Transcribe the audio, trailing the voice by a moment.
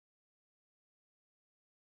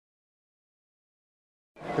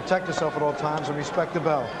Protect yourself at all times and respect the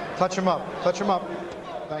bell. Touch him up. Touch him up.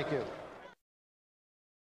 Thank you.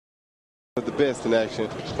 The best in action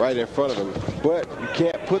right in front of him, but you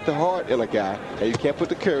can't put the heart in a guy, and you can't put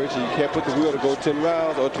the courage, and you can't put the will to go 10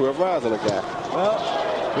 rounds or 12 rounds on a guy.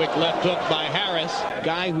 Well, quick left hook by Harris,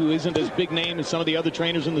 guy who isn't as big name as some of the other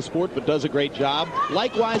trainers in the sport, but does a great job.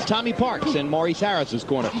 Likewise, Tommy Parks in Maurice Harris's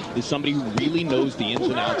corner is somebody who really knows the ins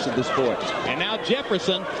and outs of the sport. And now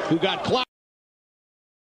Jefferson, who got clocked.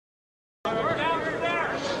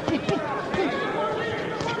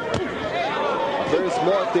 Very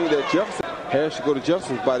smart thing that Harris should go to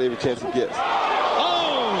Jefferson's body every chance he gets.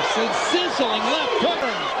 Oh, some sizzling left hook.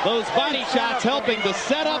 Those body shots helping to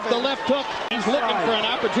set up the left hook. He's looking for an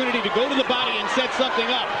opportunity to go to the body and set something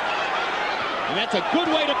up. And that's a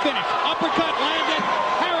good way to finish. Uppercut landed.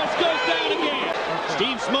 Harris goes down again.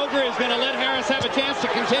 Steve Smoger is going to let Harris have a chance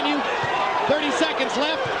to continue. 30 seconds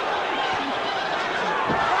left.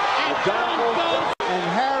 And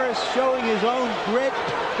Harris, showing his own grit,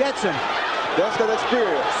 gets him. That's that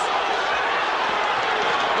experience.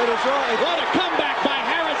 What a comeback by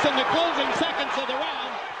Harris in the closing seconds of the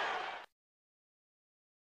round.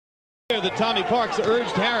 That Tommy Parks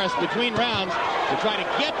urged Harris between rounds to try to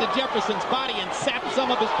get to Jefferson's body and sap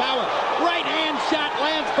some of his power. Right hand shot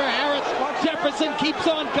lands for Harris. Jefferson keeps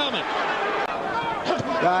on coming.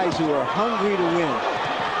 Guys who are hungry to win.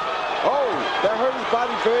 Oh, that hurt his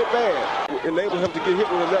body very bad. Enabled him to get hit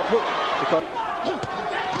with a left hook.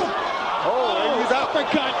 He's out.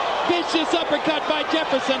 Uppercut, vicious uppercut by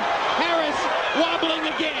Jefferson. Harris wobbling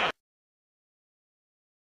again.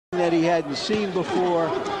 That he hadn't seen before,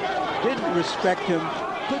 didn't respect him,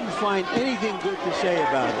 couldn't find anything good to say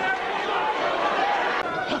about it.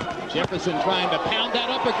 Jefferson trying to pound that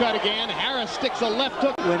uppercut again. Harris sticks a left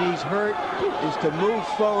hook. When he's hurt is to move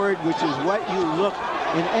forward, which is what you look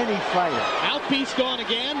in any fighter. Mouthpiece gone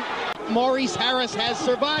again. Maurice Harris has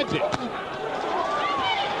survived it.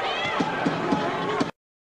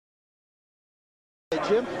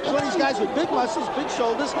 Jim, one of these guys with big muscles, big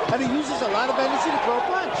shoulders, and he uses a lot of energy to throw a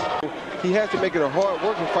punch. He has to make it a hard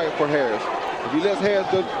working fight for Harris. If he lets Harris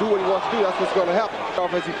do what he wants to do, that's what's going to happen.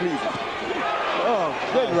 Off as he pleases. Oh,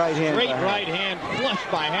 good right hand. Great right hand flush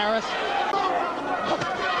by Harris.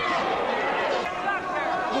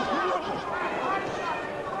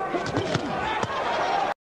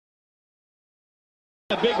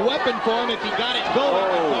 A big weapon for him if he got it going.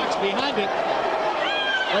 The box behind it.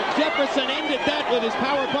 But Jefferson ended that with his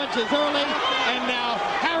power punches early, and now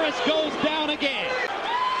Harris goes down again.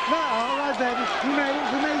 No, all right, baby. We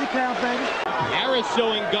made the count, baby. Harris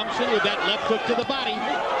showing gumption with that left hook to the body,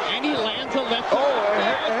 and he lands a left hook.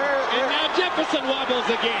 And now Jefferson wobbles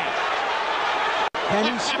again. Can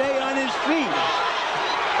he stay on his feet?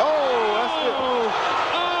 Oh, that's it.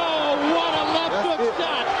 Oh, what a left hook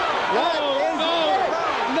shot.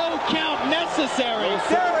 No count necessary.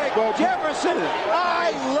 Derrick Jefferson,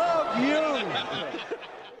 I love you.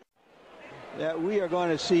 That we are going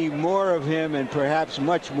to see more of him, and perhaps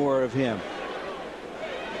much more of him.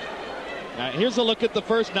 Now here's a look at the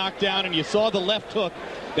first knockdown, and you saw the left hook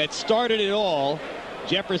that started it all.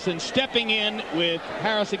 Jefferson stepping in with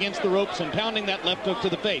Harris against the ropes and pounding that left hook to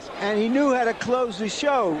the face. And he knew how to close the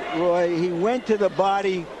show, Roy. He went to the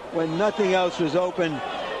body when nothing else was open,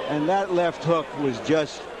 and that left hook was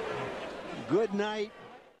just good night.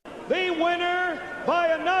 The winner by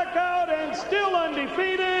a knockout and still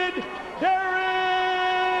undefeated,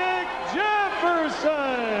 Derrick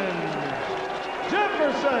Jefferson.